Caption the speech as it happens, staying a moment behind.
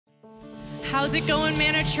How's it going,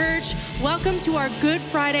 Manna Church? Welcome to our Good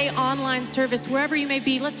Friday online service. Wherever you may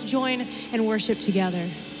be, let's join and worship together.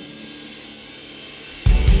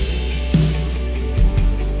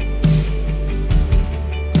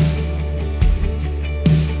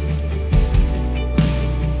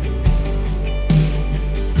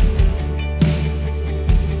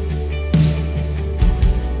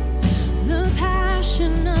 The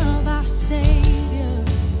passion of our Savior,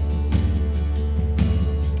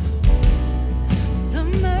 the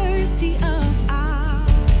mercy of our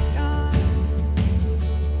God,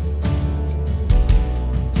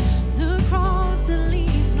 the cross that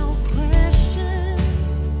leaves no question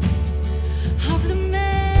of the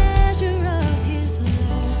measure of His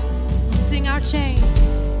love. Let's sing Our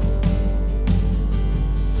Chains.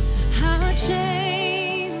 Our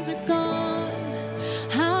chains are gone,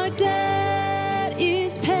 our debt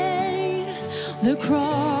is paid, the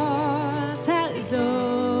cross has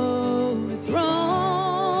overthrown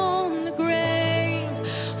the grave.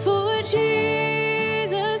 For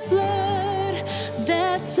Jesus' blood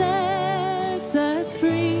that sets us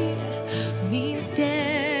free means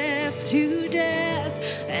death to death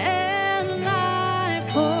and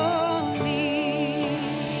life for me.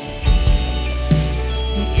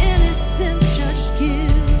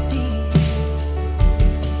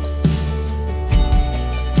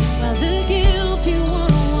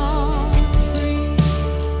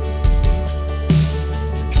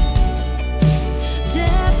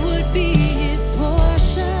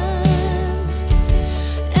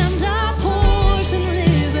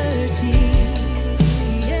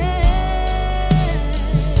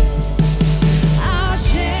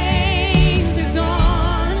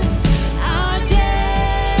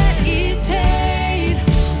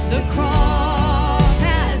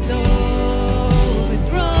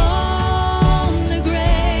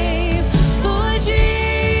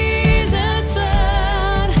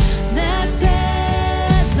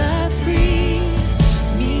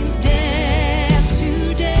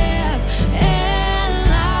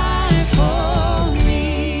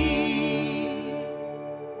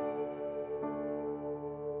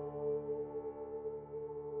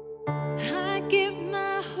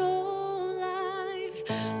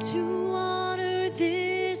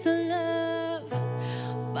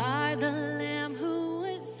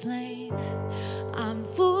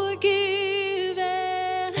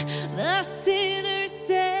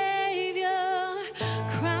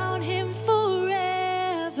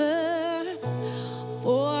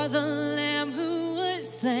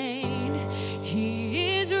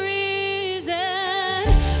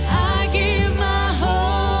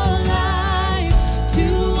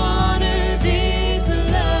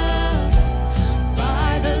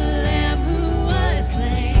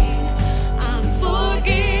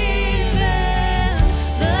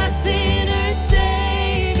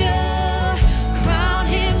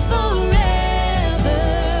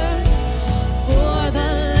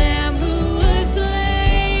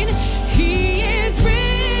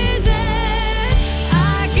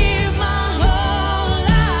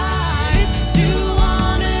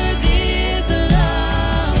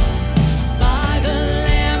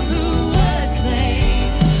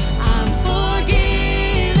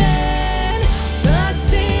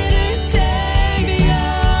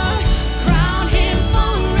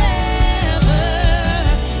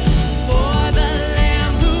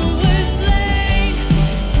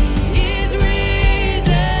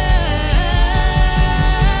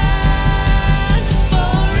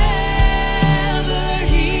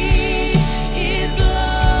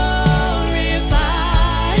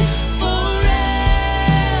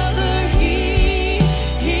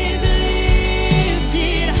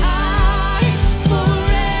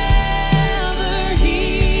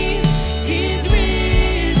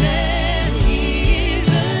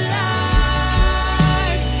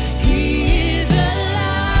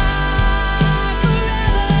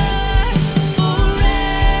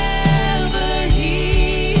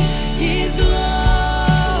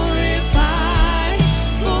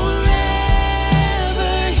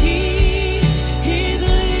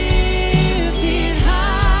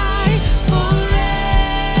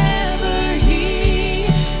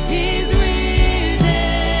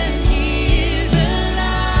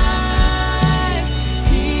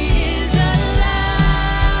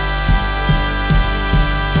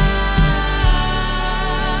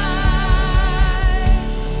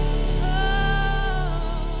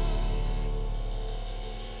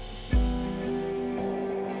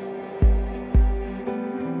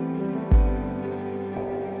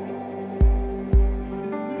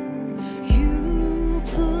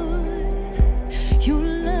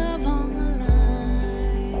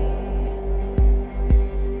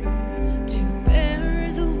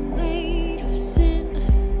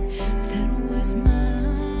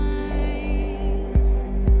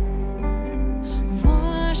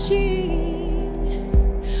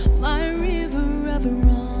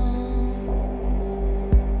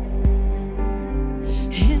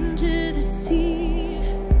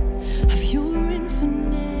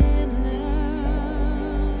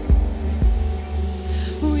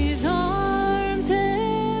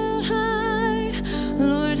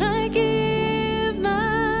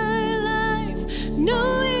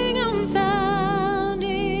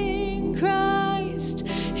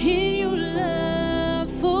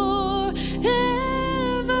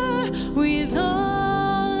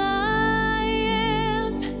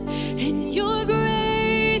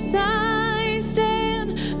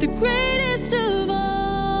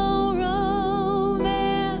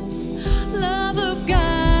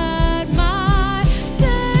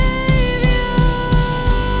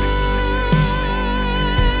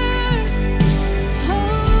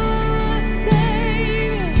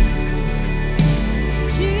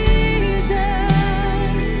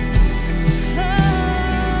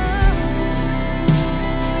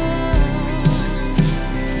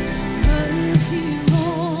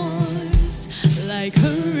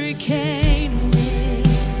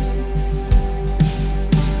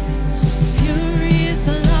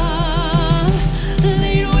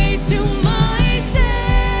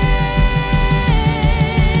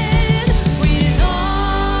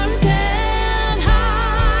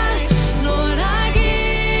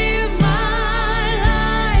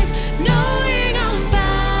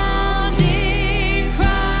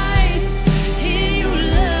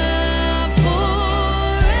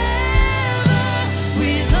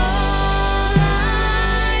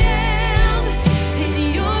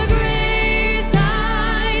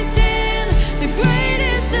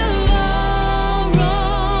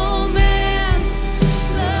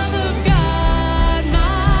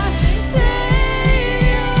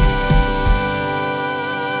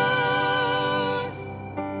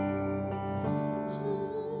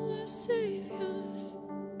 my Savior.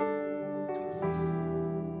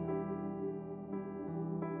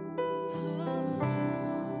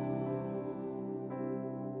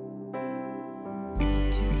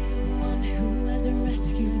 To the one who has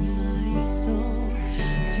rescued my soul,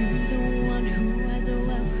 to the one who has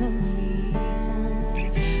welcomed me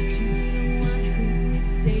home, to the one who is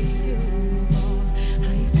Savior of all,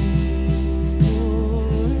 I sing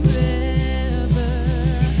forever.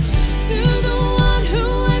 To the one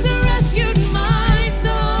who has rescued my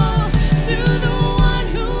soul, to the one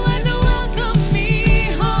who has welcomed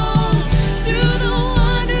me home, to the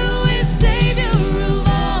one who is Savior of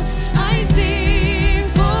all, I sing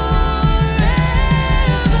forever.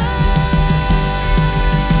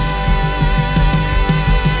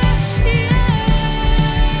 Yes,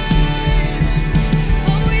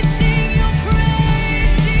 oh, we sing your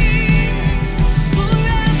praise, Jesus,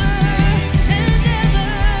 forever and ever.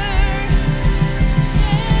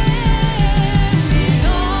 With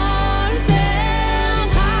arms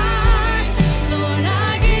held high, Lord, I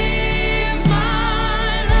give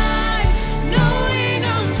my life, knowing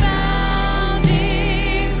I'm found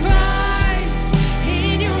in Christ,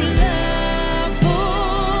 in your love forever.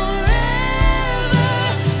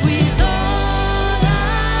 With all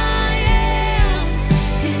I am,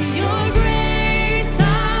 in your grace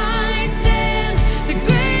I stand, the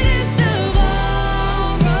greatest of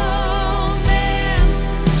all romance,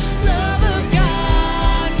 love of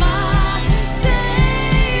God, my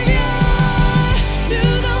Savior. To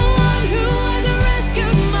the one who has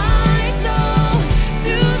rescued my soul,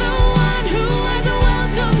 to the one who has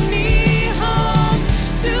welcomed me home,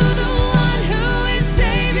 to the one who is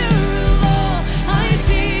Savior of all, I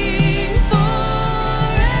sing forever.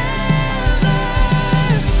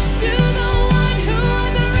 To the one who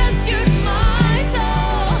has rescued my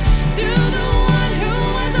soul, to the one who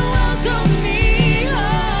has welcomed me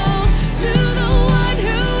home, to the one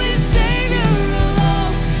who is Savior of all,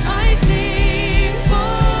 I sing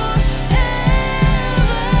forever.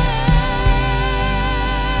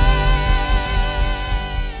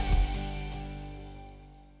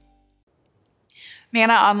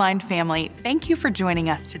 Manna Online family, thank you for joining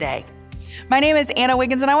us today. My name is Anna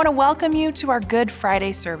Wiggins, and I want to welcome you to our Good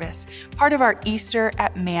Friday service, part of our Easter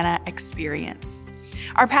at Manna experience.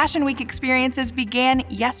 Our Passion Week experiences began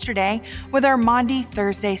yesterday with our Maundy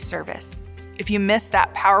Thursday service. If you missed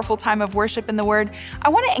that powerful time of worship in the Word, I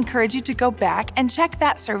want to encourage you to go back and check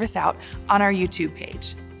that service out on our YouTube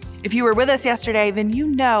page. If you were with us yesterday, then you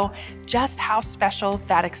know just how special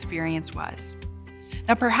that experience was.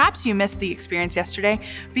 Now, perhaps you missed the experience yesterday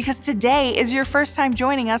because today is your first time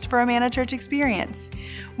joining us for a Manna Church experience.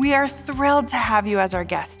 We are thrilled to have you as our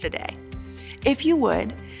guest today. If you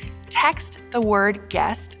would, text the word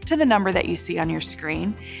guest to the number that you see on your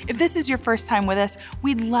screen. If this is your first time with us,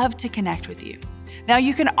 we'd love to connect with you. Now,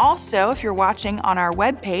 you can also, if you're watching on our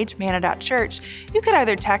webpage, manna.church, you could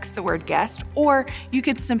either text the word guest or you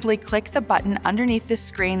could simply click the button underneath the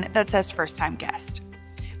screen that says first time guest.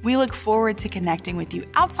 We look forward to connecting with you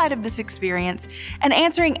outside of this experience and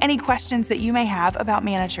answering any questions that you may have about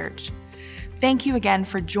Manna Church. Thank you again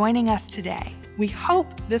for joining us today. We hope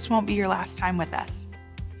this won't be your last time with us.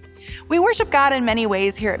 We worship God in many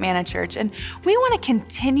ways here at Manna Church, and we want to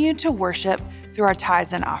continue to worship through our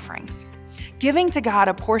tithes and offerings. Giving to God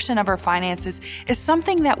a portion of our finances is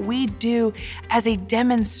something that we do as a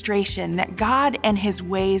demonstration that God and His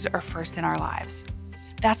ways are first in our lives.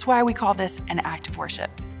 That's why we call this an act of worship.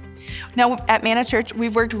 Now, at Manna Church,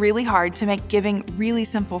 we've worked really hard to make giving really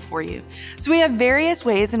simple for you. So we have various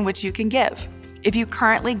ways in which you can give. If you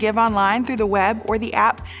currently give online through the web or the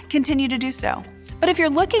app, continue to do so. But if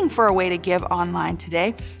you're looking for a way to give online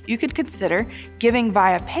today, you could consider giving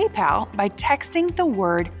via PayPal by texting the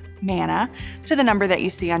word Manna to the number that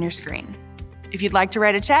you see on your screen. If you'd like to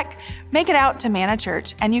write a check, make it out to Manna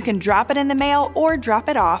Church, and you can drop it in the mail or drop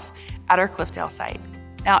it off at our Cliffdale site.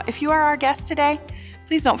 Now, if you are our guest today,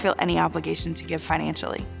 please don't feel any obligation to give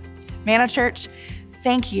financially. Manna Church,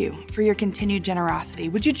 thank you for your continued generosity.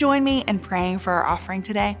 Would you join me in praying for our offering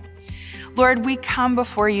today? Lord, we come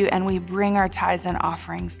before you and we bring our tithes and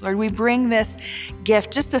offerings. Lord, we bring this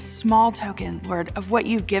gift, just a small token, Lord, of what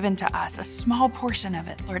you've given to us, a small portion of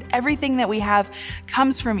it. Lord, everything that we have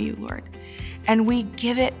comes from you, Lord, and we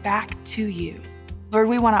give it back to you. Lord,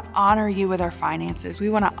 we want to honor you with our finances. We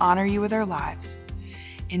want to honor you with our lives.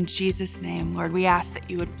 In Jesus' name, Lord, we ask that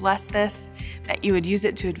you would bless this, that you would use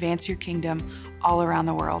it to advance your kingdom all around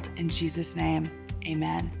the world. In Jesus' name,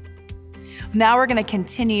 amen. Now we're going to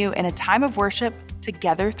continue in a time of worship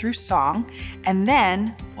together through song, and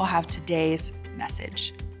then we'll have today's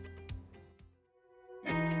message.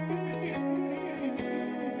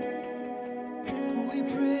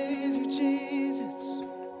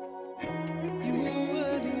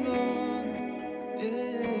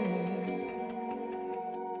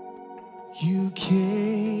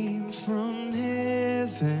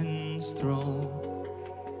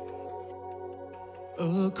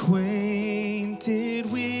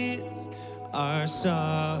 acquainted with our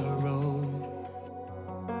sorrow,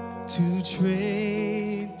 to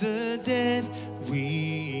trade the debt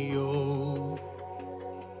we owe.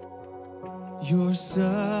 Your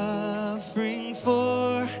suffering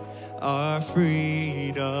for our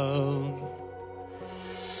freedom.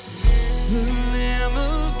 The Lamb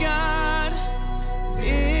of God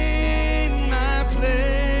in my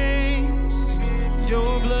place,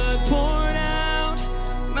 your blood poured out,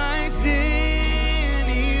 my sin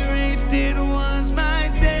erased. It was my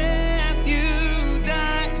death, you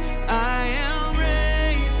died, I am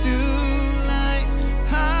raised to life.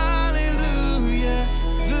 Hallelujah,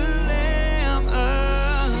 the Lamb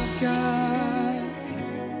of God.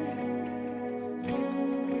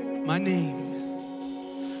 My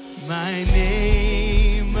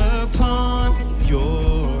name upon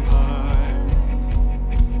your heart,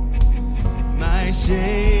 my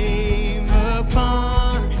shame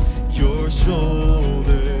upon your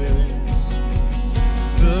shoulders,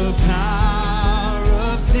 the power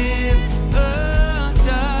of sin undone,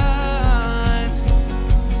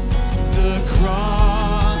 the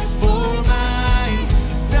cross for my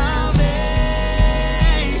salvation.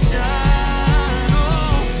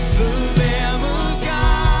 Oh, the Lamb of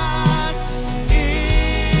God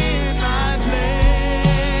in my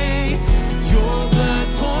place, your blood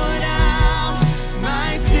poured out,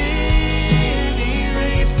 my sin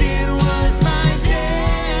erased. It was my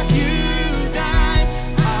death, you died,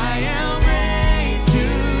 I am raised to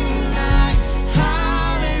life.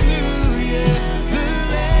 Hallelujah, the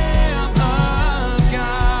Lamb of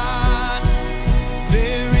God.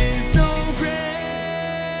 There is no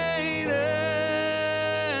greater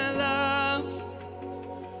love.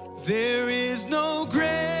 There is no greater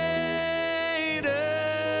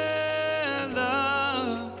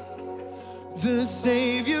love. The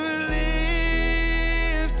Savior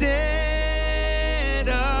lifted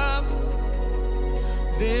up.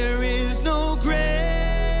 There is no greater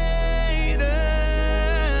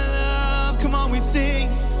love. Come on, we sing.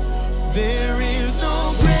 There is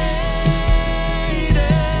no greater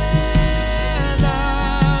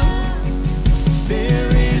love.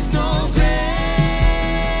 There is no greater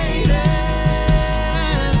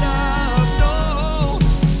love. No,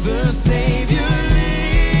 the Savior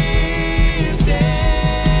lifted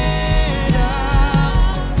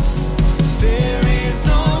up. There is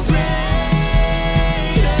no greater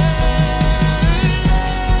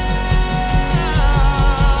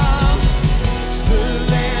love. The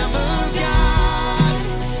Lamb of God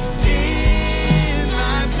in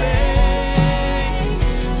my place,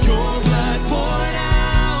 your blood poured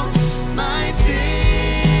out, my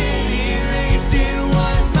sin erased. It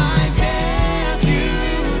was my death,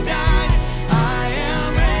 you died, I am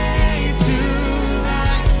raised to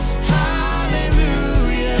life.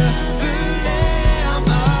 Hallelujah, the Lamb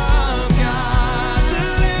of God, the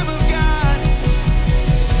Lamb of God,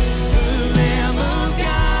 the Lamb of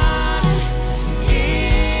God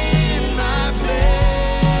in my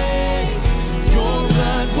place, your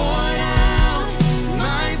blood poured out,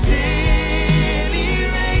 my sin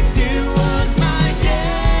erased. It was my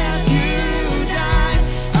death, you died,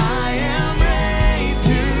 I am raised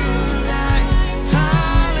to life.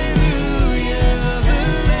 Hallelujah, the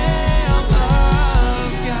Lamb of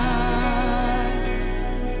God.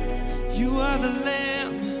 You are the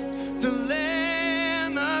Lamb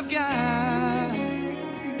of God.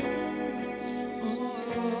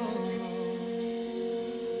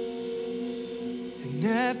 And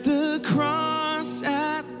at the cross,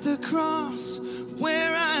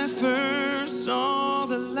 where I first saw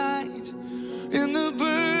the light, and the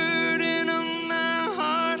burden of my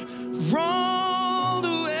heart rolled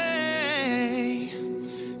away.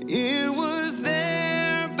 It was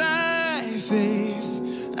there by faith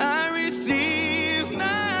I received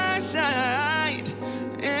my sight,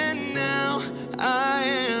 and now I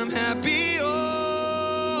am happy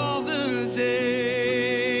all the day.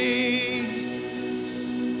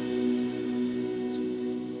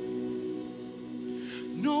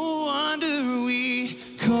 No wonder we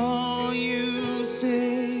call you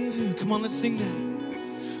Savior. Come on, let's sing that.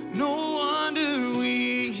 No wonder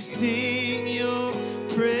we sing your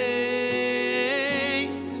praise.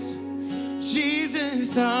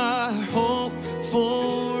 Jesus, our hope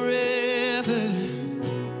forever.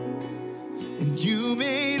 And you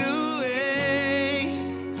made a way.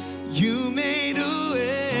 You made a way.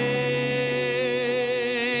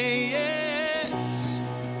 Yes.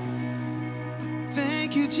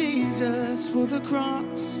 Thank you, Jesus, for the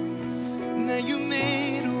cross. And that you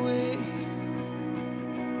made a way.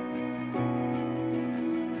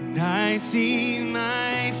 And I see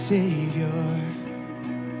my Savior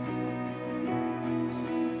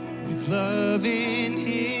love in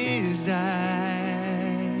his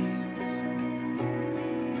eyes,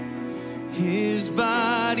 his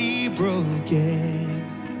body broken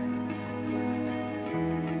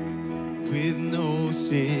with no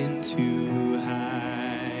sin to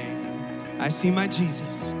hide. I see my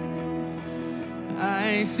Jesus.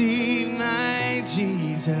 I see my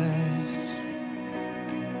Jesus.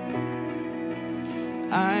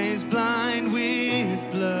 Eyes blind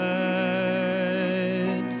with blood.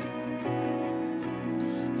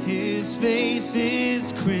 His face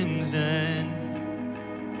is crimson.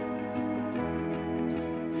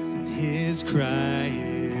 And his cry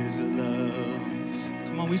is love.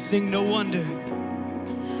 Come on, we sing no wonder.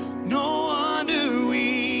 No wonder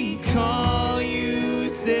we call you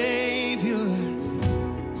Savior.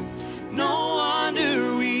 No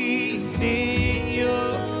wonder we sing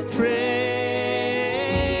your praise.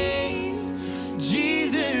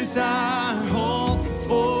 Jesus, our hope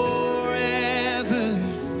forever.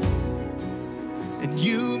 And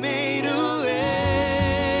you made a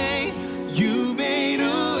way. You made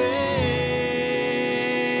a way.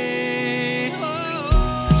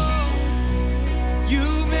 Oh, you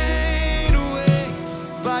made a way.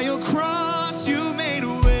 By your cross, you made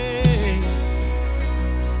a way.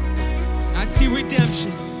 I see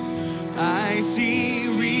redemption. I see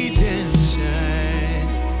redemption.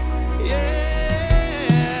 Yeah.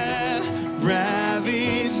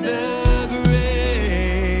 Ravage the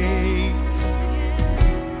grave.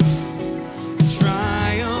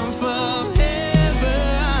 Triumph of heaven.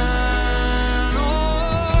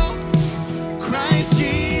 Oh, Christ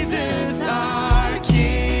Jesus, our King.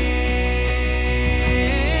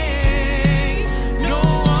 No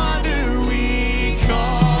wonder we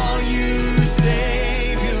call you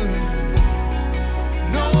Savior.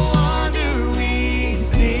 No wonder we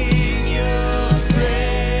sing your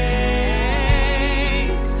praise.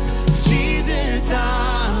 Jesus,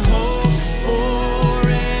 our hope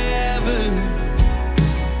forever.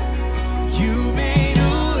 You made a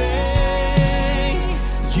way.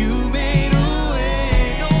 You made a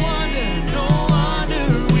way. No wonder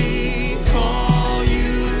we call you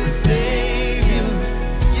Savior.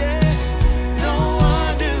 Yes, no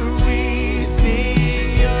wonder we sing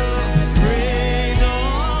your praise.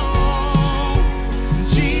 Oh,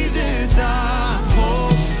 Jesus, our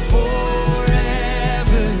hope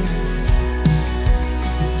forever.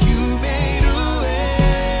 You made a way.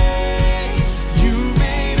 You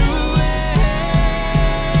made a way.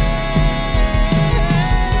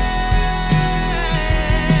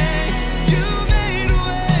 You made a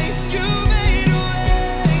way. You made a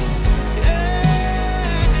way.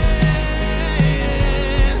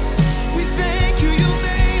 Yes. We thank you. You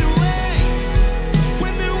made a way.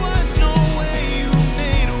 When there was no way, you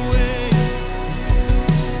made a way.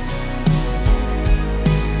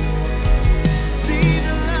 See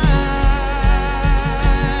the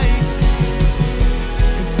light.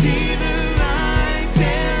 And see the light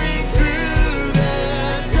tearing through the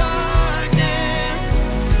darkness.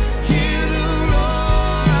 Hear the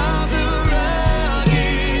roar of the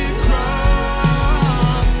rugged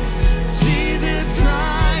cross. Jesus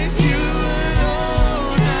Christ, you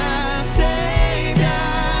alone have saved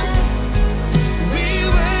us. We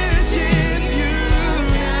worship you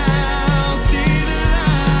now.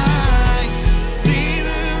 See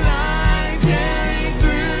the light tearing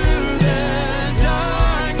through the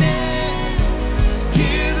darkness.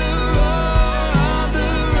 Hear the roar of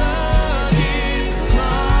the rugged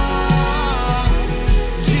cross.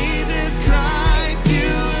 Jesus Christ,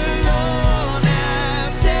 you alone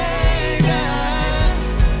have saved us.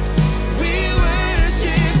 We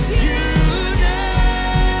worship you now.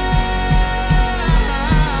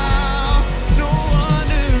 No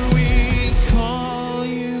wonder we call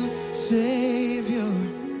you Savior.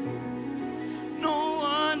 No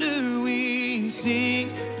wonder we sing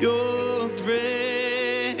your praise.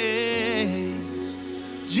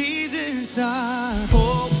 Jesus, our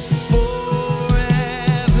hope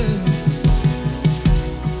forever.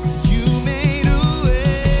 You made a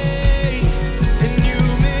way, and you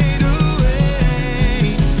made a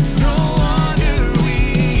way. No wonder we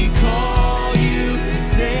call you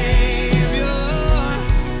Savior.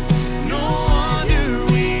 No wonder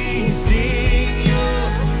we sing your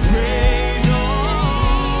praise.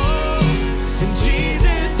 Oh, and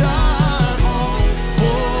Jesus, our hope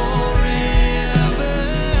forever.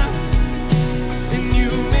 And you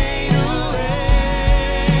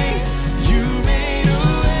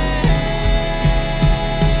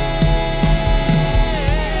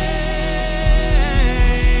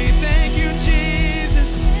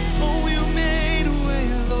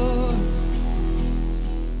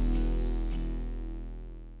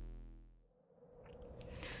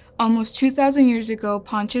Almost 2,000 years ago,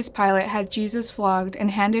 Pontius Pilate had Jesus flogged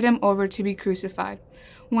and handed him over to be crucified.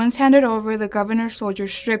 Once handed over, the governor's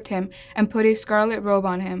soldiers stripped him and put a scarlet robe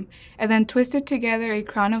on him, and then twisted together a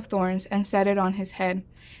crown of thorns and set it on his head.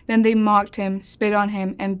 Then they mocked him, spit on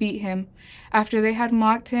him, and beat him. After they had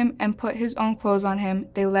mocked him and put his own clothes on him,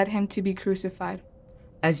 they led him to be crucified.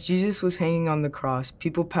 As Jesus was hanging on the cross,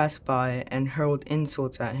 people passed by and hurled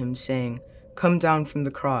insults at him, saying, "Come down from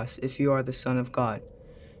the cross if you are the Son of God."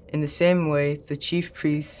 In the same way, the chief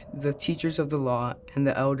priests, the teachers of the law, and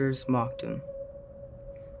the elders mocked him.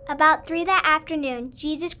 About 3 that afternoon,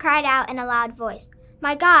 Jesus cried out in a loud voice,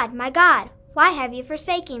 my God, why have you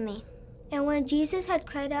forsaken me?" And when Jesus had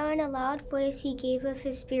cried out in a loud voice, he gave up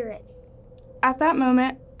his spirit. At that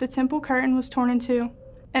moment, the temple curtain was torn in two.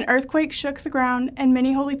 An earthquake shook the ground, and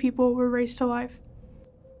many holy people were raised to life.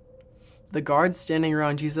 The guards standing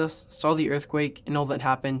around Jesus saw the earthquake and all that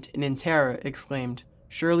happened, and in terror exclaimed,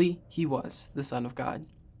 "Surely he was the Son of God."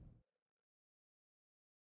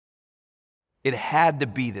 It had to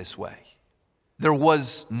be this way. There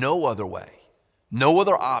was no other way, no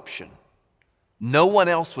other option. No one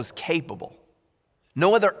else was capable.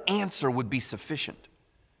 No other answer would be sufficient.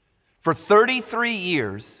 For 33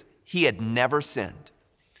 years, he had never sinned.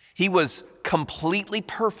 He was completely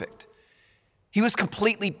perfect. He was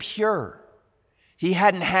completely pure. He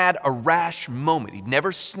hadn't had a rash moment. He'd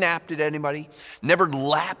never snapped at anybody, never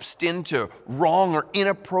lapsed into wrong or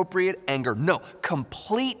inappropriate anger. No,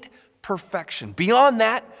 complete perfection. Beyond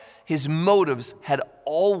that, his motives had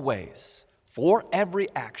always, for every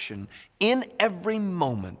action, in every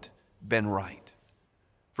moment, been right.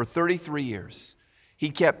 For 33 years,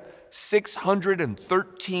 he kept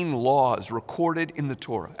 613 laws recorded in the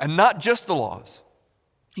Torah. And not just the laws.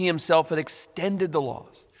 He himself had extended the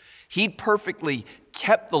laws. He'd perfectly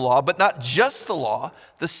kept the law, but not just the law,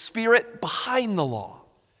 the spirit behind the law.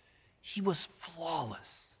 He was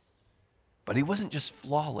flawless. But he wasn't just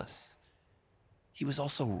flawless. He was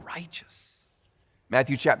also righteous.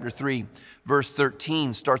 Matthew chapter 3, verse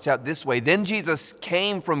 13 starts out this way. Then Jesus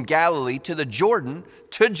came from Galilee to the Jordan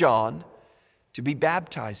to John to be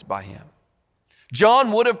baptized by him.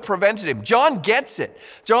 John would have prevented him. John gets it.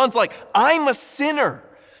 John's like, I'm a sinner.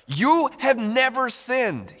 You have never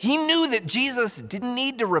sinned. He knew that Jesus didn't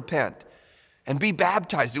need to repent and be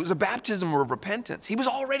baptized. It was a baptism of repentance. He was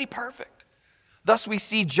already perfect. Thus we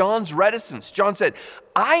see John's reticence. John said,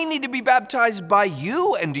 I need to be baptized by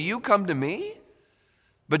you, and do you come to me?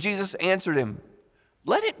 But Jesus answered him,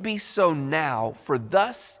 let it be so now, for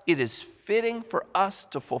thus it is fitting for us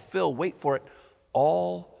to fulfill, wait for it,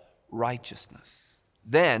 all righteousness.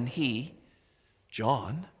 Then he,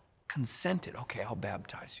 John, consented. Okay, I'll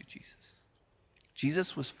baptize you, Jesus.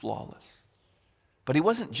 Jesus was flawless, but he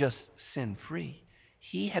wasn't just sin-free.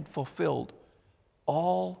 He had fulfilled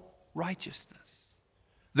all righteousness.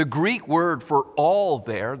 The Greek word for all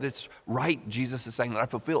there, that's right, Jesus is saying that I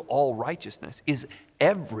fulfill all righteousness, is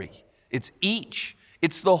every. It's each.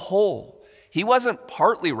 It's the whole. He wasn't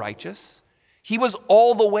partly righteous. He was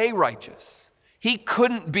all the way righteous. He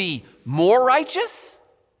couldn't be more righteous,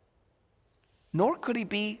 nor could he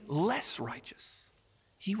be less righteous.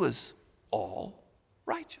 He was all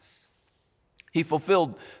righteous. He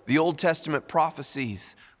fulfilled the Old Testament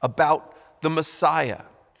prophecies about the Messiah.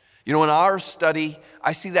 You know, in our study,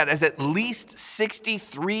 I see that as at least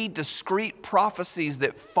 63 discrete prophecies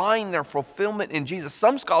that find their fulfillment in Jesus.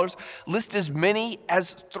 Some scholars list as many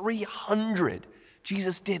as 300.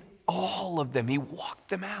 Jesus did all of them. He walked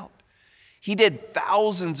them out. He did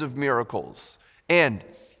thousands of miracles and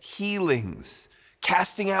healings,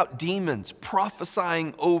 casting out demons,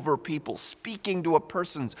 prophesying over people, speaking to a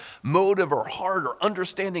person's motive or heart or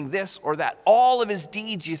understanding this or that. All of his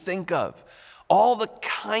deeds you think of. All the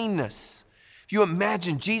kindness. If you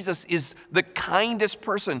imagine, Jesus is the kindest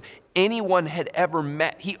person anyone had ever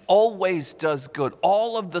met. He always does good.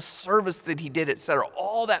 All of the service that he did, etc.,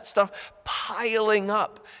 all that stuff piling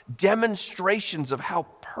up, demonstrations of how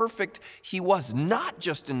perfect he was, not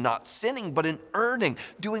just in not sinning, but in earning,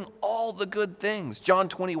 doing all the good things. John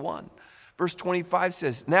 21. Verse 25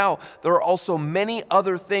 says, now there are also many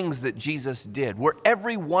other things that Jesus did. Were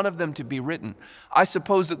every one of them to be written, I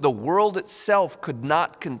suppose that the world itself could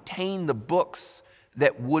not contain the books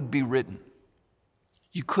that would be written.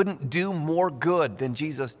 You couldn't do more good than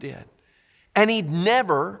Jesus did. And he'd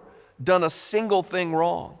never done a single thing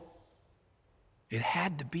wrong. It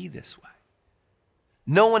had to be this way.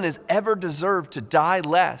 No one has ever deserved to die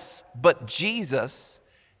less, but Jesus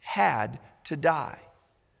had to die.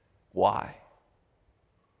 Why?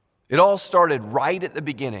 It all started right at the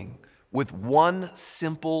beginning with one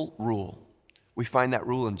simple rule. We find that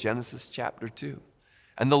rule in Genesis chapter 2.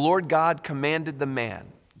 And the Lord God commanded the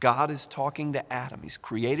man. God is talking to Adam. He's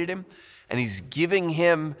created him, and he's giving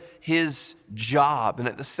him his job. And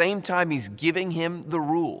at the same time, he's giving him the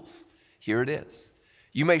rules. Here it is.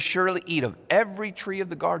 You may surely eat of every tree of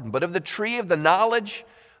the garden, but of the tree of the knowledge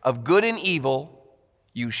of good and evil,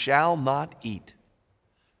 you shall not eat.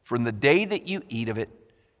 For in the day that you eat of it,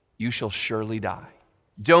 you shall surely die.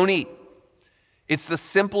 Don't eat. It's the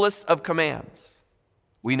simplest of commands.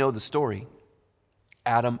 We know the story.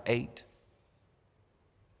 Adam ate,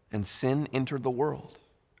 and sin entered the world.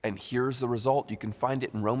 And here's the result. You can find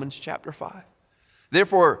it in Romans chapter 5.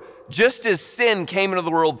 Therefore, just as sin came into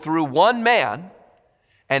the world through one man,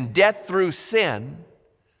 and death through sin,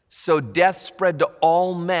 so death spread to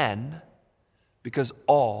all men because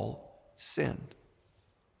all sinned.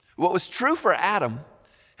 What was true for Adam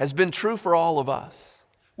has been true for all of us.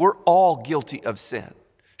 We're all guilty of sin.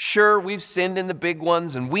 Sure, we've sinned in the big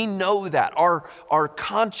ones, and we know that. Our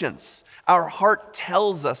conscience, our heart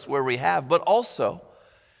tells us where we have, but also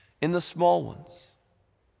in the small ones.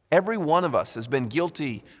 Every one of us has been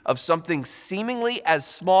guilty of something seemingly as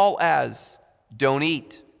small as don't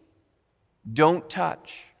eat, don't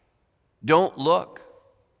touch, don't look.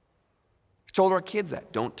 We told our kids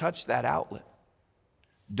that. Don't touch that outlet.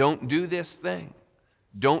 Don't do this thing.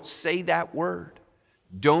 Don't say that word.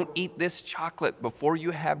 Don't eat this chocolate before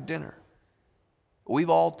you have dinner. We've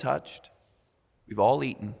all touched, we've all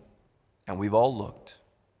eaten, and we've all looked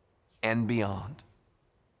and beyond.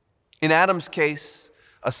 In Adam's case,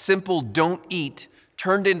 a simple don't eat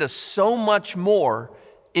turned into so much more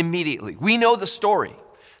immediately. We know the story.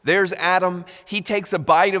 There's Adam. He takes a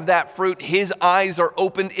bite of that fruit. His eyes are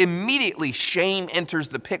opened. Immediately, shame enters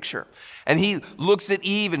the picture. And he looks at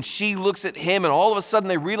Eve, and she looks at him, and all of a sudden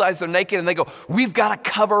they realize they're naked, and they go, we've got to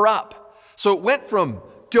cover up. So it went from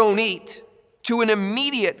don't eat to an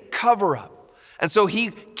immediate cover up. And so he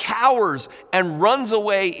cowers and runs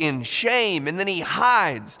away in shame, and then he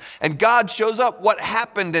hides. And God shows up what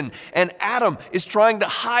happened, and Adam is trying to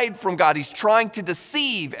hide from God. He's trying to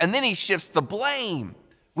deceive, and then he shifts the blame.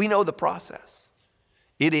 We know the process.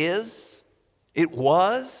 It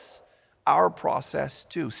was our process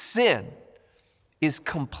too. Sin is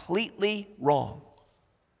completely wrong.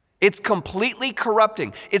 It's completely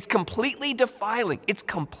corrupting. It's completely defiling. It's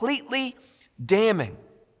completely damning.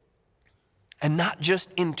 And not just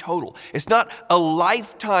in total. It's not a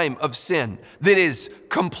lifetime of sin that is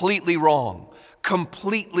completely wrong,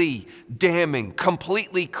 completely damning,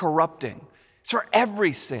 completely corrupting. It's for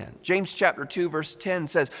every sin. James chapter 2 verse 10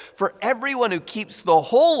 says, for everyone who keeps the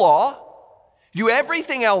whole law, do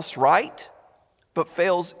everything else right, but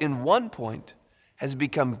fails in one point, has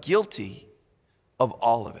become guilty of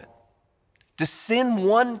all of it. To sin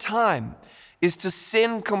one time is to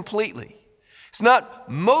sin completely. It's not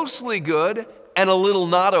mostly good and a little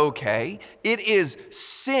not okay. It is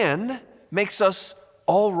sin makes us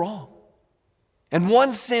all wrong. And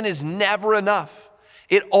one sin is never enough.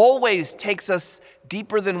 It always takes us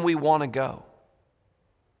deeper than we want to go.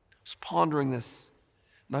 I was pondering this,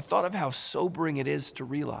 and I thought of how sobering it is to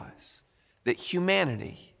realize that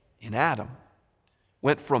humanity in Adam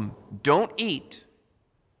went from don't eat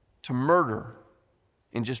to murder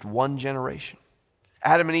in just one generation.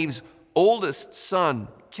 Adam and Eve's oldest son,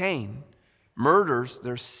 Cain, murders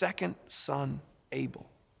their second son, Abel.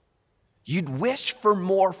 You'd wish for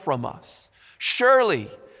more from us. Surely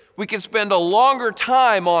we could spend a longer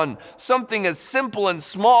time on something as simple and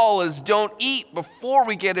small as don't eat before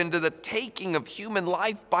we get into the taking of human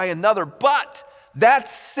life by another. But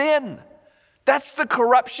that's sin. That's the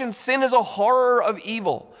corruption. Sin is a horror of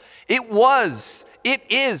evil. It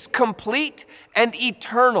is complete and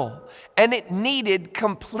eternal. And it needed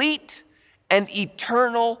complete and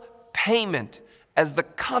eternal payment as the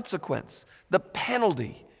consequence, the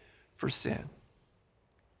penalty for sin.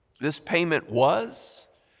 This payment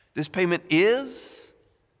is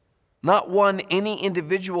not one any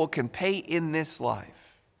individual can pay in this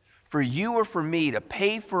life. For you or for me to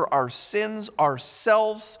pay for our sins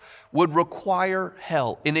ourselves would require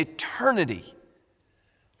hell, an eternity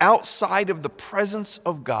outside of the presence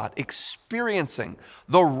of God, experiencing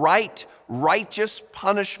the righteous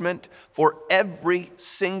punishment for every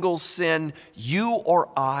single sin you or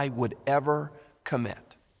I would ever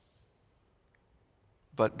commit.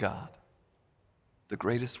 But God, the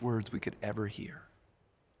greatest words we could ever hear,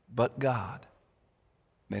 but God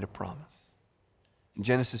made a promise. In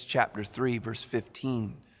Genesis chapter 3, verse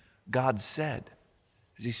 15, God said,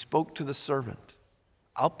 as he spoke to the servant,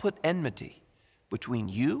 I'll put enmity between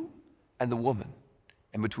you and the woman,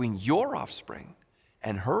 and between your offspring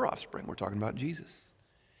and her offspring. We're talking about Jesus.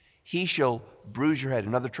 He shall bruise your head.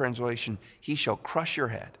 Another translation, he shall crush your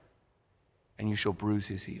head, and you shall bruise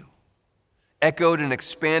his heel. Echoed and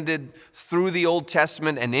expanded through the Old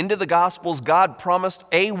Testament and into the Gospels, God promised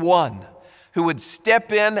a one who would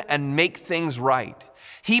step in and make things right.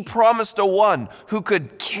 He promised a one who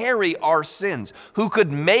could carry our sins, who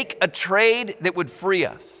could make a trade that would free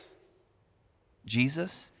us.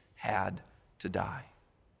 Jesus had to die.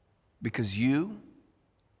 Because you,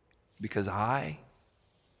 because I,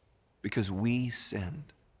 because we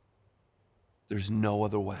sinned. There's no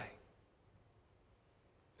other way.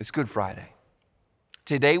 It's Good Friday.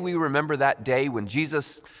 Today we remember that day when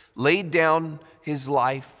Jesus laid down his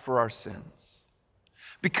life for our sins.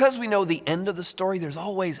 Because we know the end of the story, there's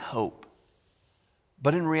always hope.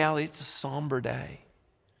 But in reality, it's a somber day.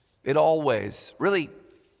 It always, really,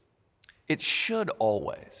 it should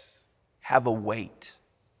always have a weight.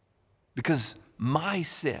 Because my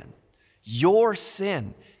sin, your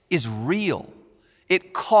sin, is real.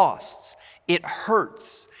 It costs. It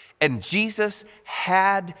hurts. And Jesus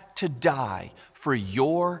had to die for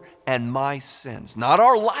your and my sins. Not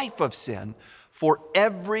our life of sin, for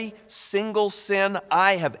every single sin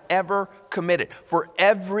I have ever committed, for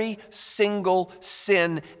every single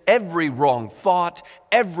sin, every wrong thought,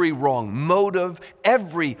 every wrong motive,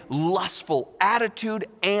 every lustful attitude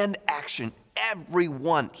and action, every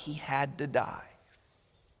one, he had to die.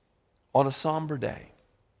 On a somber day,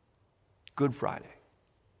 Good Friday,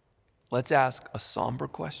 let's ask a somber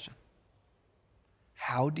question.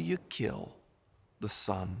 How do you kill the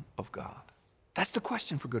Son of God? That's the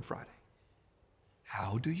question for Good Friday.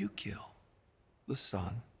 How do you kill the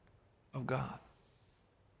Son of God?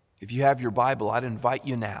 If you have your Bible, I'd invite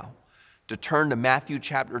you now to turn to Matthew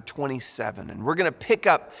chapter 27. And we're going to pick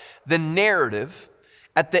up the narrative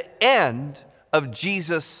at the end of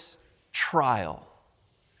Jesus' trial.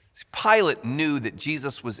 Pilate knew that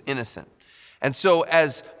Jesus was innocent. And so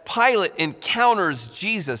as Pilate encounters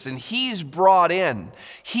Jesus and he's brought in,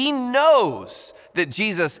 he knows that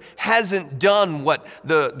Jesus hasn't done what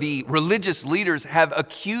the religious leaders have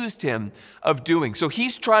accused him of doing. So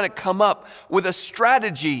he's trying to come up with a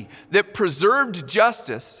strategy that preserved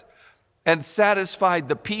justice and satisfied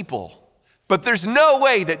the people. But there's no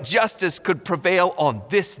way that justice could prevail on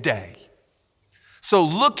this day. So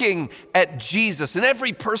looking at Jesus, and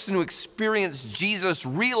every person who experienced Jesus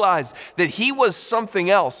realized that he was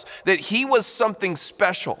something else, that he was something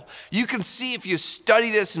special. You can see if you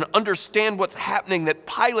study this and understand what's happening that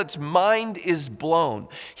Pilate's mind is blown.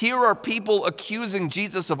 Here are people accusing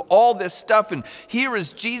Jesus of all this stuff, and here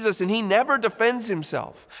is Jesus, and he never defends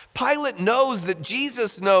himself. Pilate knows that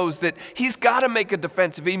Jesus knows that he's got to make a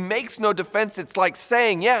defense. If he makes no defense, it's like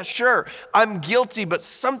saying, yeah, sure, I'm guilty, but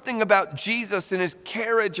something about Jesus and his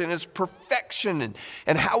carriage and his perfection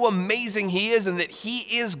and how amazing he is and that he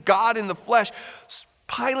is God in the flesh.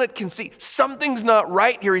 Pilate can see something's not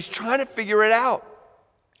right here. He's trying to figure it out.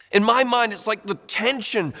 In my mind, it's like the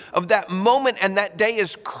tension of that moment and that day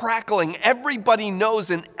is crackling. Everybody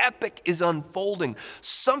knows an epic is unfolding.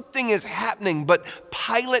 Something is happening, but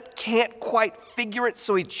Pilate can't quite figure it,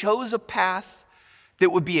 so he chose a path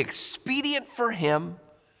that would be expedient for him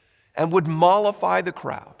and would mollify the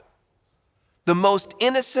crowd. The most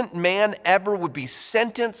innocent man ever would be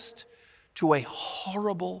sentenced to a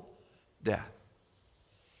horrible death.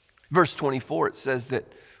 Verse 24, it says that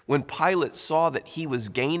when Pilate saw that he was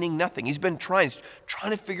gaining nothing, he's been trying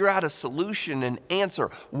to figure out a solution and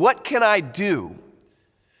answer. What can I do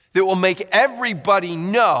that will make everybody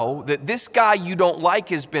know that this guy you don't like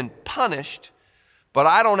has been punished, but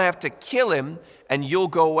I don't have to kill him and you'll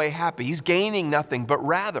go away happy? He's gaining nothing, but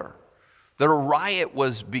rather that a riot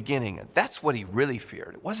was beginning. And that's what he really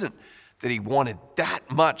feared. It wasn't that he wanted that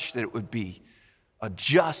much that it would be a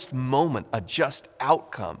just moment, a just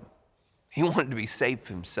outcome. He wanted to be safe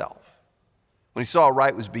himself. When he saw a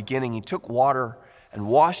riot was beginning, he took water and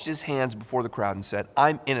washed his hands before the crowd and said,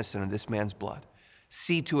 I'm innocent of this man's blood.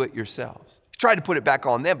 See to it yourselves. He tried to put it back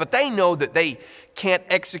on them, but they know that they can't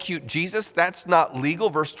execute Jesus. That's not legal.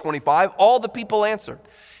 Verse 25, all the people answered,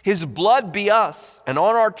 his blood be us and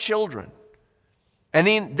on our children.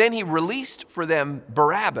 And then he released for them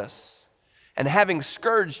Barabbas, and having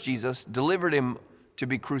scourged Jesus, delivered him to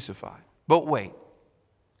be crucified. But wait,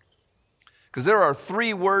 because there are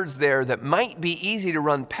three words there that might be easy to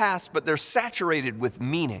run past, but they're saturated with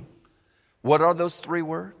meaning. What are those three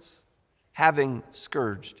words? Having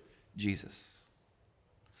scourged Jesus.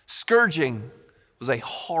 Scourging was a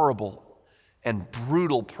horrible and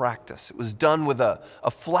brutal practice. It was done with a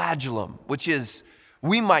flagellum, which is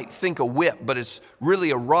We might think a whip, but it's really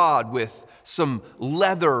a rod with some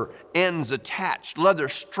leather ends attached, leather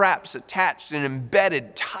straps attached and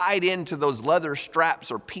embedded, tied into those leather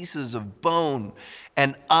straps are pieces of bone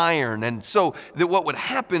and iron. And so that what would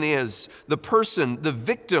happen is the person, the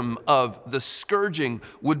victim of the scourging,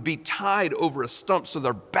 would be tied over a stump so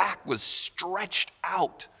their back was stretched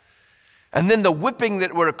out. And then the whipping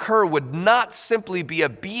that would occur would not simply be a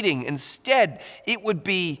beating. Instead, it would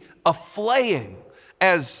be a flaying,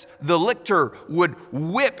 as the lictor would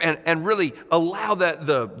whip and really allow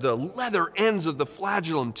the leather ends of the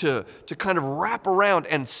flagellum to kind of wrap around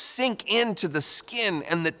and sink into the skin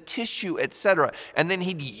and the tissue, etc. And then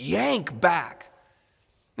he'd yank back.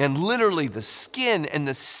 And literally the skin and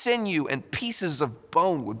the sinew and pieces of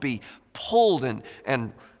bone would be pulled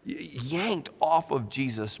and yanked off of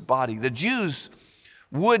Jesus' body. The Jews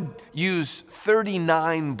would use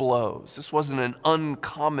 39 blows. This wasn't an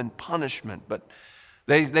uncommon punishment, but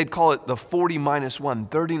they'd call it the 40 minus 1,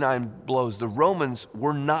 39 blows. The Romans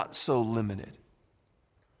were not so limited.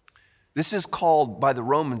 This is called, by the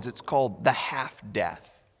Romans, it's called the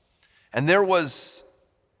half-death. And there was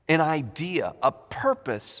an idea, a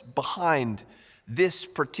purpose behind this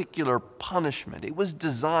particular punishment. It was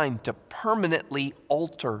designed to permanently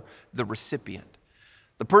alter the recipient.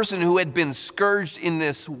 The person who had been scourged in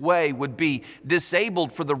this way would be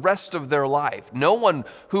disabled for the rest of their life. No one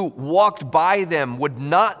who walked by them would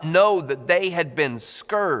not know that they had been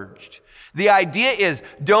scourged. The idea is,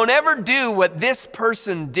 don't ever do what this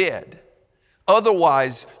person did.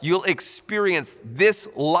 Otherwise, you'll experience this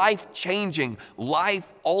life-changing,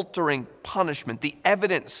 life-altering punishment. The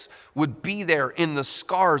evidence would be there in the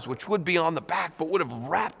scars, which would be on the back, but would have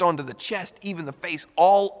wrapped onto the chest, even the face,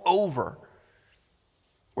 all over,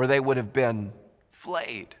 where they would have been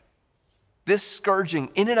flayed. This scourging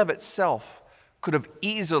in and of itself could have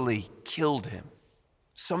easily killed him.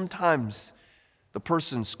 Sometimes the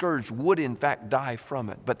person scourged would in fact die from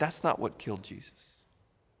it, but that's not what killed Jesus.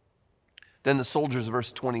 Then the soldiers,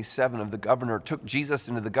 verse 27 of the governor, took Jesus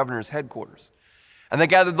into the governor's headquarters. And they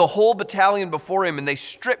gathered the whole battalion before him, and they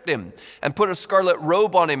stripped him and put a scarlet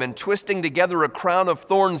robe on him, and twisting together a crown of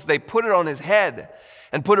thorns, they put it on his head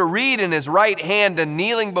and put a reed in his right hand, and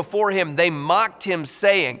kneeling before him, they mocked him,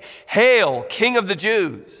 saying, "Hail, King of the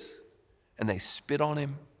Jews!" And they spit on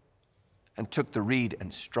him and took the reed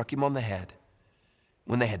and struck him on the head.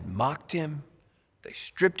 When they had mocked him, they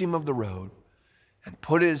stripped him of the robe and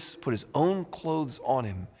put his own clothes on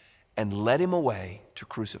him and led him away to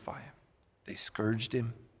crucify him. They scourged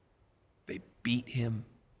him, they beat him,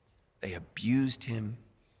 they abused him,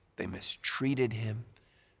 they mistreated him,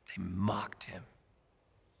 they mocked him.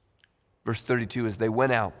 Verse 32, as they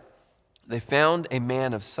went out, they found a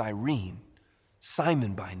man of Cyrene,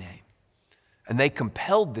 Simon by name, and they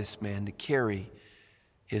compelled this man to carry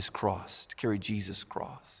his cross, to carry Jesus'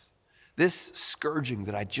 cross. This scourging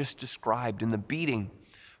that I just described and the beating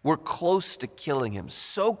were close to killing him,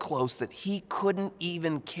 so close that he couldn't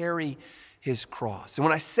even carry his cross. And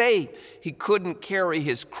when I say he couldn't carry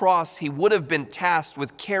his cross, he would have been tasked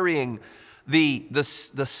with carrying the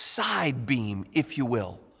side beam, if you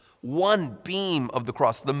will. One beam of the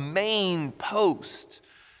cross, the main post,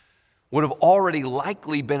 would have already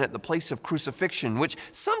likely been at the place of crucifixion, which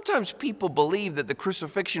sometimes people believe that the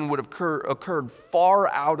crucifixion would have occurred far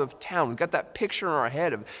out of town. We've got that picture in our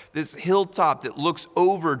head of this hilltop that looks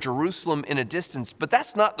over Jerusalem in a distance, but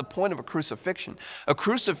that's not the point of a crucifixion. A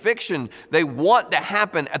crucifixion, they want to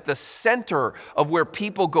happen at the center of where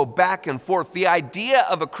people go back and forth. The idea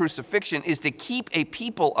of a crucifixion is to keep a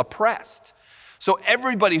people oppressed. So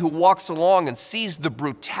everybody who walks along and sees the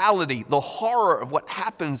brutality, the horror of what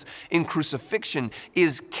happens in crucifixion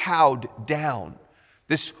is cowed down.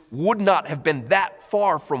 This would not have been that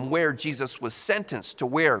far from where Jesus was sentenced to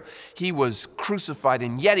where he was crucified,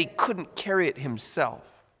 and yet he couldn't carry it himself.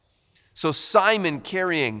 So Simon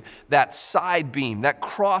carrying that side beam, that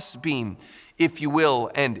cross beam, if you will,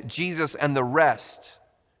 and Jesus and the rest.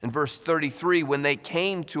 In verse 33, when they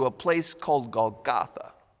came to a place called Golgotha,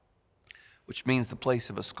 which means the place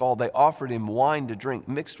of a skull, they offered him wine to drink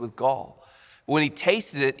mixed with gall. When he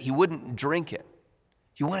tasted it, he wouldn't drink it.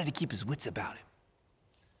 He wanted to keep his wits about him.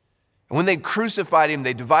 And when they crucified him,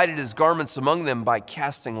 they divided his garments among them by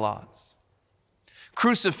casting lots.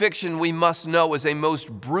 Crucifixion, we must know, is a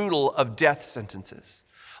most brutal of death sentences.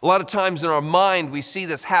 A lot of times in our mind, we see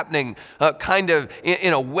this happening kind of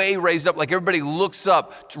in a way raised up, like everybody looks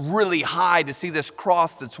up really high to see this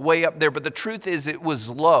cross that's way up there. But the truth is it was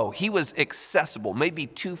low. He was accessible. Maybe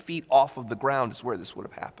 2 feet off of the ground is where this would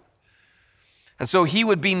have happened. And so he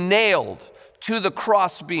would be nailed to the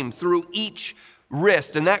crossbeam through each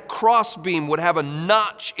wrist, and that crossbeam would have a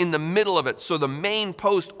notch in the middle of it. So the main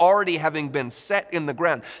post already having been set in the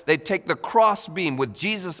ground, they'd take the crossbeam with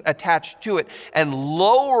Jesus attached to it and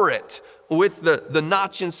lower it with the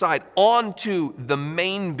notch inside onto the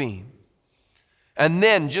main beam. And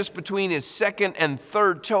then just between his second and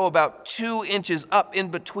third toe, about 2 inches up in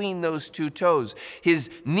between those two toes, his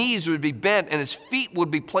knees would be bent and his feet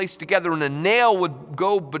would be placed together, and a nail would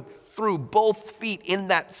go through both feet in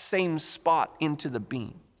that same spot into the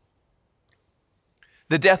beam.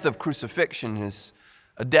 The death of crucifixion is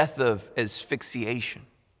a death of asphyxiation.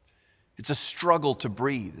 It's a struggle to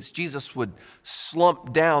breathe. As Jesus would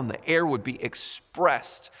slump down, the air would be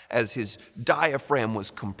expressed as his diaphragm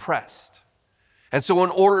was compressed. And so in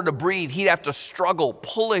order to breathe, he'd have to struggle,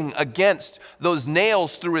 pulling against those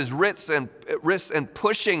nails through his wrists and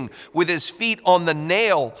pushing with his feet on the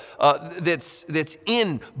nail that's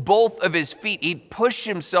in both of his feet. He'd push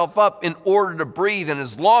himself up in order to breathe. And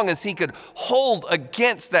as long as he could hold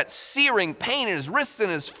against that searing pain in his wrists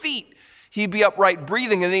and his feet, he'd be upright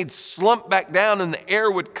breathing, and he'd slump back down and the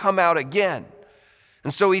air would come out again.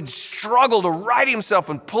 And so he'd struggle to right himself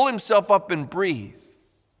and pull himself up and breathe.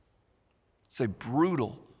 It's a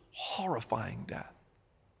brutal, horrifying death.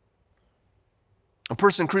 A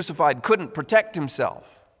person crucified couldn't protect himself.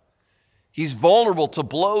 He's vulnerable to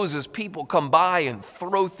blows as people come by and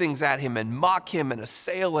throw things at him and mock him and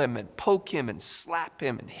assail him and poke him and slap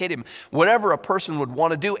him and hit him, whatever a person would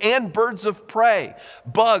want to do, and birds of prey,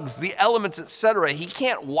 bugs, the elements, etc. He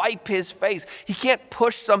can't wipe his face. He can't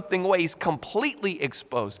push something away. He's completely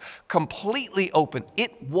exposed, completely open.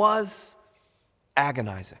 It was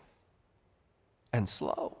agonizing and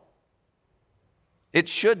slow. It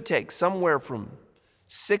should take somewhere from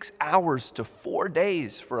 6 hours to 4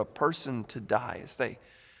 days for a person to die.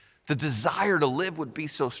 The desire to live would be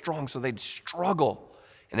so strong, so they'd struggle.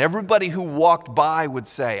 And everybody who walked by would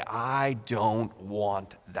say, I don't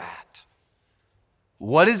want that.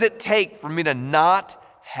 What does it take for me to not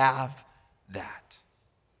have that?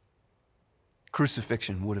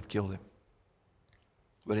 Crucifixion would have killed him,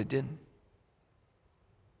 but it didn't.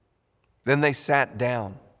 Then they sat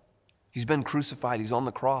down. He's been crucified. He's on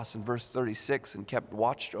the cross in verse 36 and kept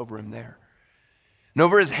watch over him there. And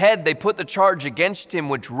over his head they put the charge against him,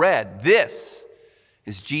 which read, This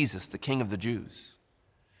is Jesus, the King of the Jews.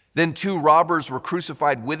 Then 2 robbers were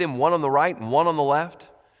crucified with him, one on the right and one on the left.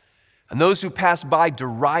 And those who passed by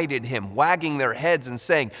derided him, wagging their heads and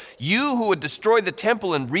saying, You who would destroy the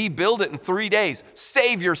temple and rebuild it in 3 days,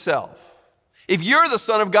 save yourself. If you're the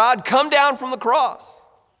Son of God, come down from the cross.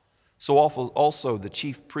 So also the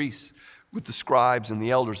chief priests with the scribes and the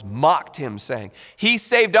elders mocked him, saying, He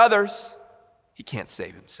saved others. He can't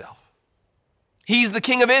save himself. He's the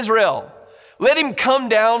King of Israel. Let him come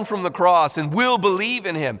down from the cross and we'll believe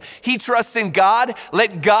in him. He trusts in God.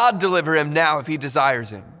 Let God deliver him now if he desires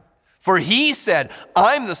him. For he said,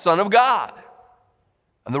 I'm the Son of God.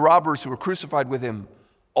 And the robbers who were crucified with him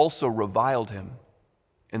also reviled him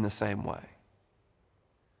in the same way.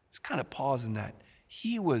 Just kind of pause in that.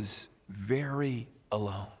 He was very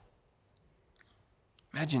alone.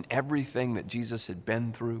 Imagine everything that Jesus had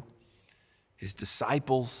been through. His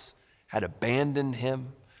disciples had abandoned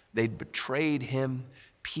him. They'd betrayed him.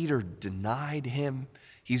 Peter denied him.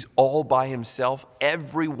 He's all by himself.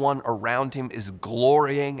 Everyone around him is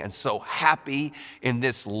glorying and so happy in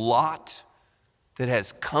this lot that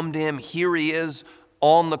has come to him. Here he is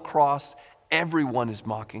on the cross. Everyone is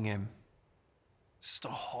mocking him. It's just a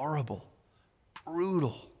horrible,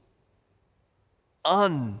 brutal,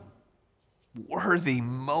 unworthy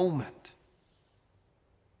moment.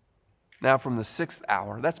 Now from the 6th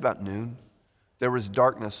hour, that's about noon, there was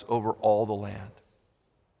darkness over all the land.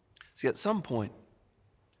 See, at some point,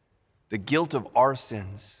 the guilt of our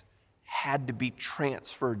sins had to be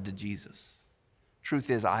transferred to Jesus.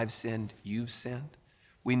 Truth is, I've sinned, you've sinned.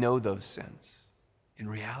 We know those sins. In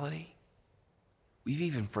reality, we've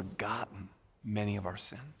even forgotten many of our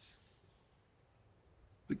sins.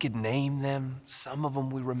 We could name them. Some of them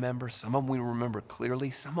we remember. Some of them we remember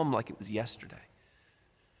clearly. Some of them like it was yesterday.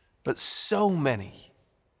 But so many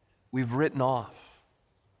we've written off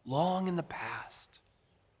long in the past,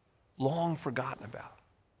 long forgotten about.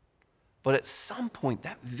 But at some point,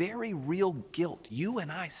 that very real guilt you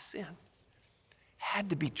and I sinned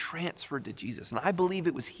had to be transferred to Jesus. And I believe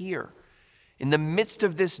it was here, in the midst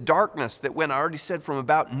of this darkness that went, I already said, from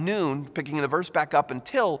about noon, picking the verse back up,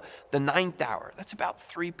 until the 9th hour. That's about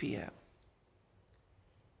 3 p.m.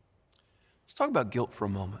 Let's talk about guilt for a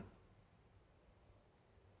moment.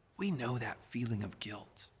 We know that feeling of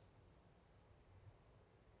guilt.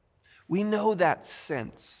 We know that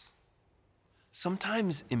sense,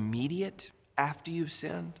 sometimes immediate after you've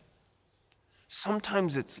sinned.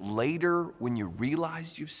 Sometimes it's later when you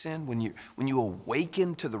realize you've sinned, when you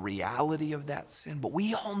awaken to the reality of that sin. But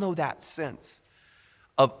we all know that sense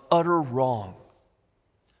of utter wrong.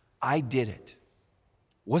 I did it.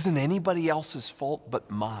 Wasn't anybody else's fault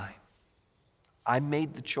but mine. I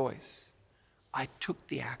made the choice. I took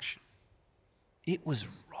the action. It was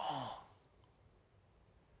wrong.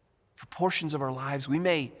 For portions of our lives, we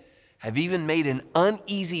may have even made an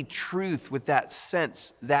uneasy truth with that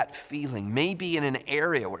sense, that feeling, maybe in an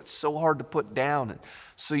area where it's so hard to put down. And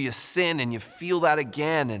so you sin and you feel that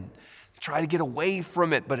again and try to get away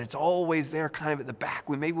from it, but it's always there kind of at the back.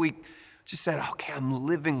 Maybe we just said, okay, I'm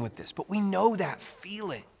living with this. But we know that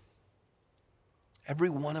feeling. Every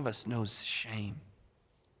one of us knows shame.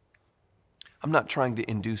 I'm not trying to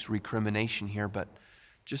induce recrimination here, but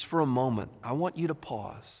just for a moment, I want you to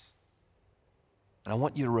pause. And I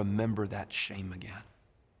want you to remember that shame again.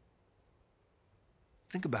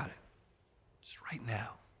 Think about it, just right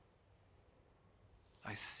now.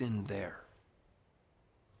 I sinned there,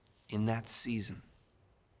 in that season,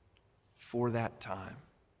 for that time,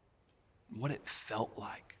 what it felt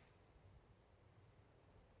like.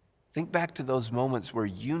 Think back to those moments where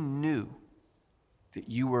you knew that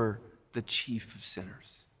you were the chief of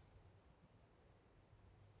sinners.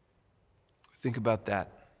 Think about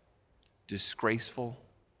that disgraceful,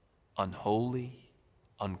 unholy,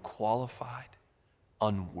 unqualified,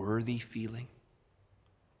 unworthy feeling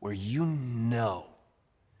where you know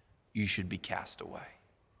you should be cast away,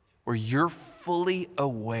 where you're fully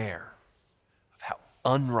aware of how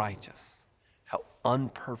unrighteous, how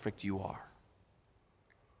unperfect you are.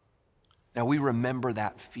 Now we remember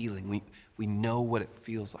that feeling. We know what it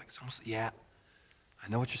feels like. Someone says, yeah, I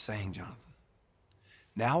know what you're saying, Jonathan.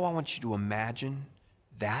 Now I want you to imagine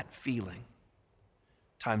that feeling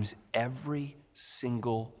times every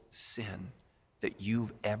single sin that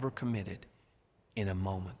you've ever committed in a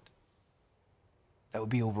moment. That would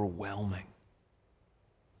be overwhelming.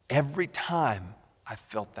 Every time I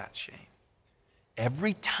felt that shame,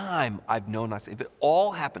 every time I've known if it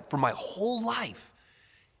all happened for my whole life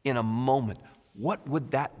in a moment, what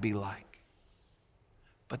would that be like?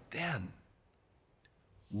 But then,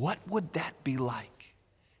 what would that be like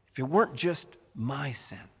if it weren't just my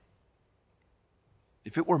sin?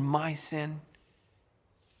 If it were my sin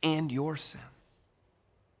and your sin,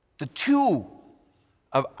 the two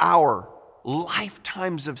of our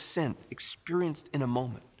lifetimes of sin experienced in a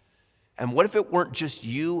moment. And what if it weren't just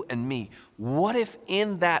you and me? What if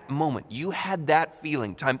in that moment you had that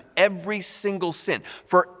feeling times every single sin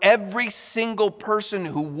for every single person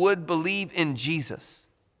who would believe in Jesus?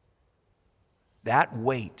 That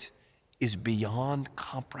weight is beyond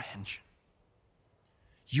comprehension.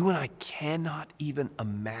 You and I cannot even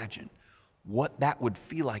imagine what that would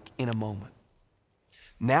feel like in a moment.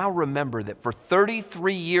 Now remember that for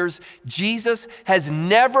 33 years, Jesus has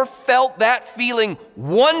never felt that feeling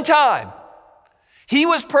one time. He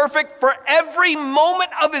was perfect for every moment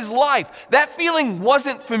of his life. That feeling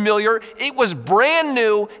wasn't familiar. It was brand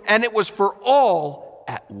new, and it was for all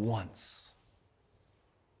at once.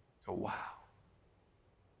 Oh, wow.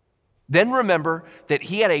 Then remember that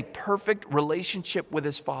he had a perfect relationship with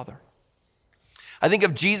his Father. I think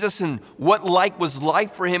of Jesus and what was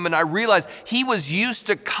life for him, and I realize he was used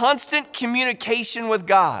to constant communication with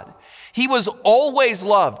God. He was always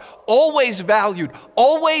loved, always valued,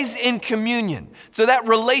 always in communion. So that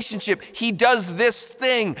relationship, he does this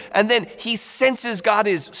thing, and then he senses God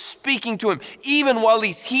is speaking to him. Even while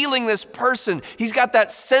he's healing this person, he's got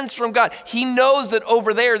that sense from God. He knows that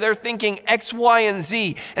over there, they're thinking X, Y, and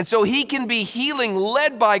Z. And so he can be healing,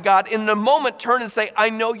 led by God, and in a moment turn and say, I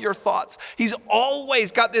know your thoughts. He's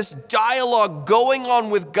always got this dialogue going on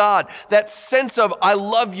with God, that sense of, I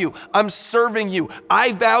love you, I'm serving you,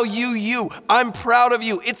 I value you, I'm proud of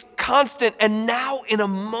you. It's constant. And now in a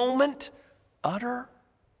moment, utter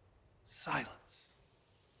silence.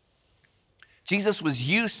 Jesus was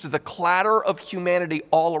used to the clatter of humanity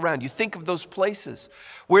all around. You think of those places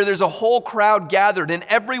where there's a whole crowd gathered and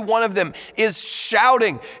every one of them is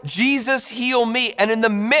shouting, Jesus, heal me. And in the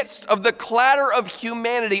midst of the clatter of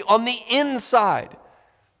humanity on the inside,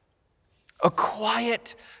 a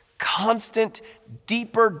quiet, constant,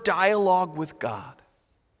 deeper dialogue with God.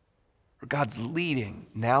 Where God's leading,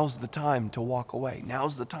 now's the time to walk away.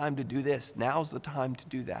 Now's the time to do this. Now's the time to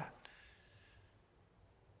do that.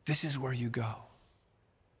 This is where you go.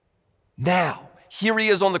 Now, here he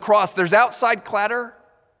is on the cross. There's outside clatter,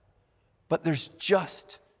 but there's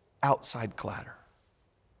just outside clatter.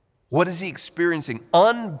 What is he experiencing?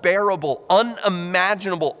 Unbearable,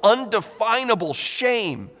 unimaginable, undefinable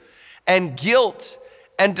shame and guilt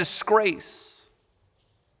and disgrace.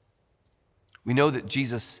 We know that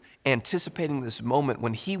Jesus, anticipating this moment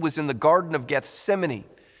when he was in the Garden of Gethsemane,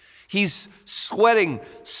 he's sweating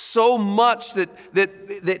so much that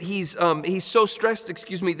he's so stressed,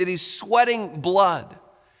 that he's sweating blood.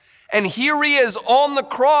 And here he is on the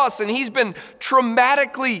cross, and he's been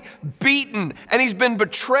traumatically beaten, and he's been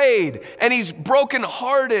betrayed, and he's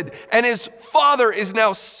brokenhearted, and his Father is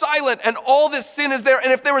now silent, and all this sin is there.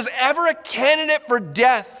 And if there was ever a candidate for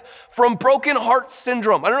death from broken heart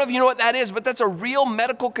syndrome, I don't know if you know what that is, but that's a real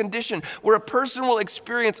medical condition where a person will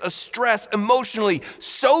experience a stress emotionally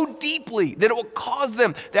so deeply that it will cause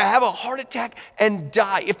them to have a heart attack and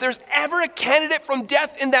die. If there's ever a candidate from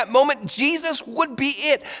death in that moment, Jesus would be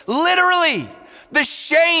it. Literally, the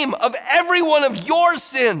shame of every one of your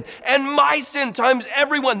sin and my sin times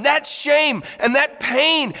everyone, that shame and that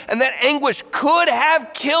pain and that anguish could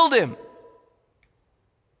have killed him.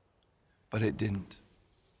 But it didn't.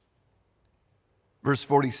 Verse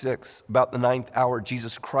 46, about the 9th hour,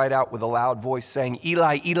 Jesus cried out with a loud voice saying,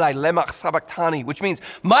 Eli, Eli, lema sabachthani, which means,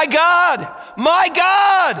 my God,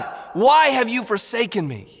 why have you forsaken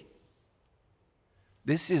me?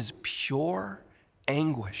 This is pure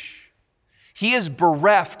anguish. He is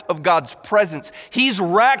bereft of God's presence. He's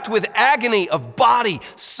racked with agony of body,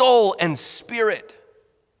 soul, and spirit.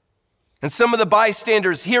 And some of the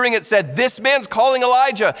bystanders hearing it said, this man's calling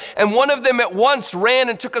Elijah. And one of them at once ran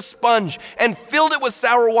and took a sponge and filled it with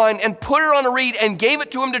sour wine and put it on a reed and gave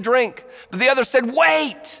it to him to drink. But the other said,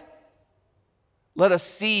 wait, let us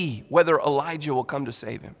see whether Elijah will come to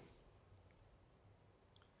save him.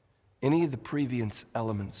 Any of the previous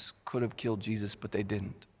elements could have killed Jesus, but they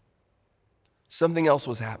didn't. Something else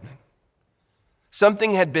was happening.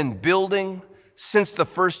 Something had been building since the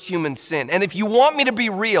first human sin. And if you want me to be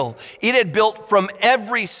real, it had built from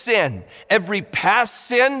every sin, every past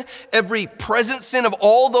sin, every present sin of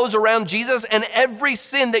all those around Jesus, and every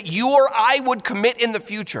sin that you or I would commit in the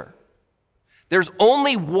future. There's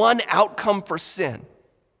only one outcome for sin.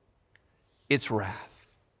 It's wrath.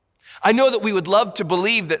 I know that we would love to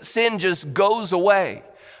believe that sin just goes away,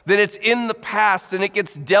 that it's in the past and it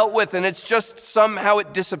gets dealt with and it's just somehow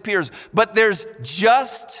it disappears. But there's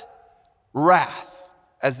just wrath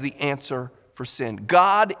as the answer for sin.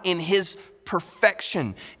 God, in his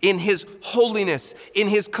perfection, in his holiness, in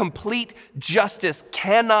his complete justice,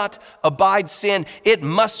 cannot abide sin. It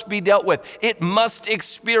must be dealt with. It must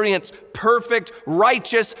experience perfect,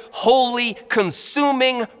 righteous, holy,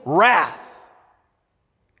 consuming wrath.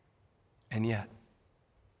 And yet,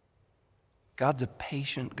 God's a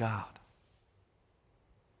patient God.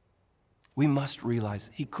 We must realize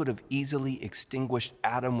he could have easily extinguished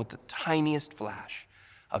Adam with the tiniest flash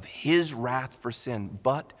of his wrath for sin,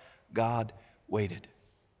 but God waited.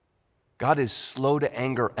 God is slow to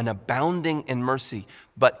anger and abounding in mercy,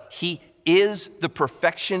 but he is the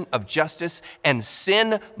perfection of justice, and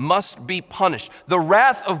sin must be punished. The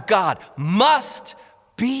wrath of God must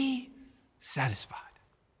be satisfied.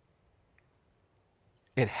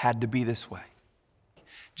 It had to be this way.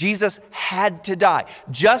 Jesus had to die.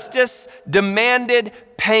 Justice demanded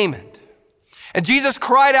payment. And Jesus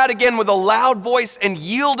cried out again with a loud voice and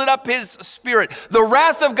yielded up his spirit. The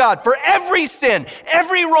wrath of God for every sin,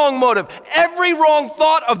 every wrong motive, every wrong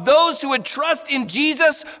thought of those who would trust in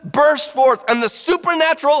Jesus burst forth, and the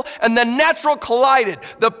supernatural and the natural collided.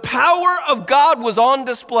 The power of God was on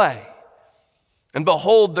display. And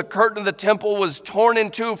behold, the curtain of the temple was torn in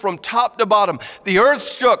two from top to bottom. The earth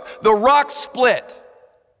shook, the rocks split.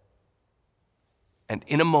 And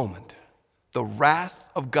in a moment, the wrath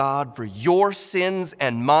of God for your sins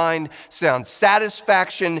and mine found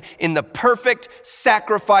satisfaction in the perfect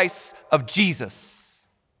sacrifice of Jesus.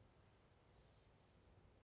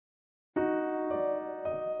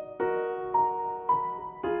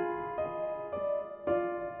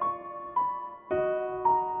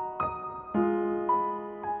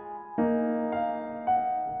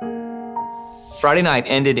 Friday night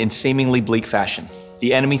ended in seemingly bleak fashion.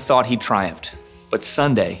 The enemy thought he triumphed, but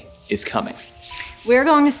Sunday is coming. We're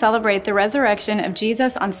going to celebrate the resurrection of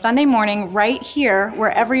Jesus on Sunday morning right here,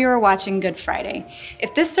 wherever you are watching Good Friday.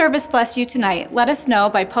 If this service blessed you tonight, let us know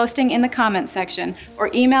by posting in the comments section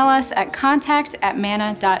or email us at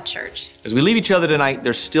contact@manna.church. As we leave each other tonight,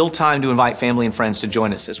 there's still time to invite family and friends to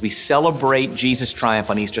join us as we celebrate Jesus'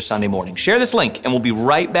 triumph on Easter Sunday morning. Share this link and we'll be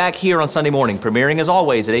right back here on Sunday morning, premiering as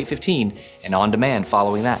always at 8:15 and on demand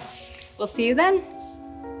following that. We'll see you then.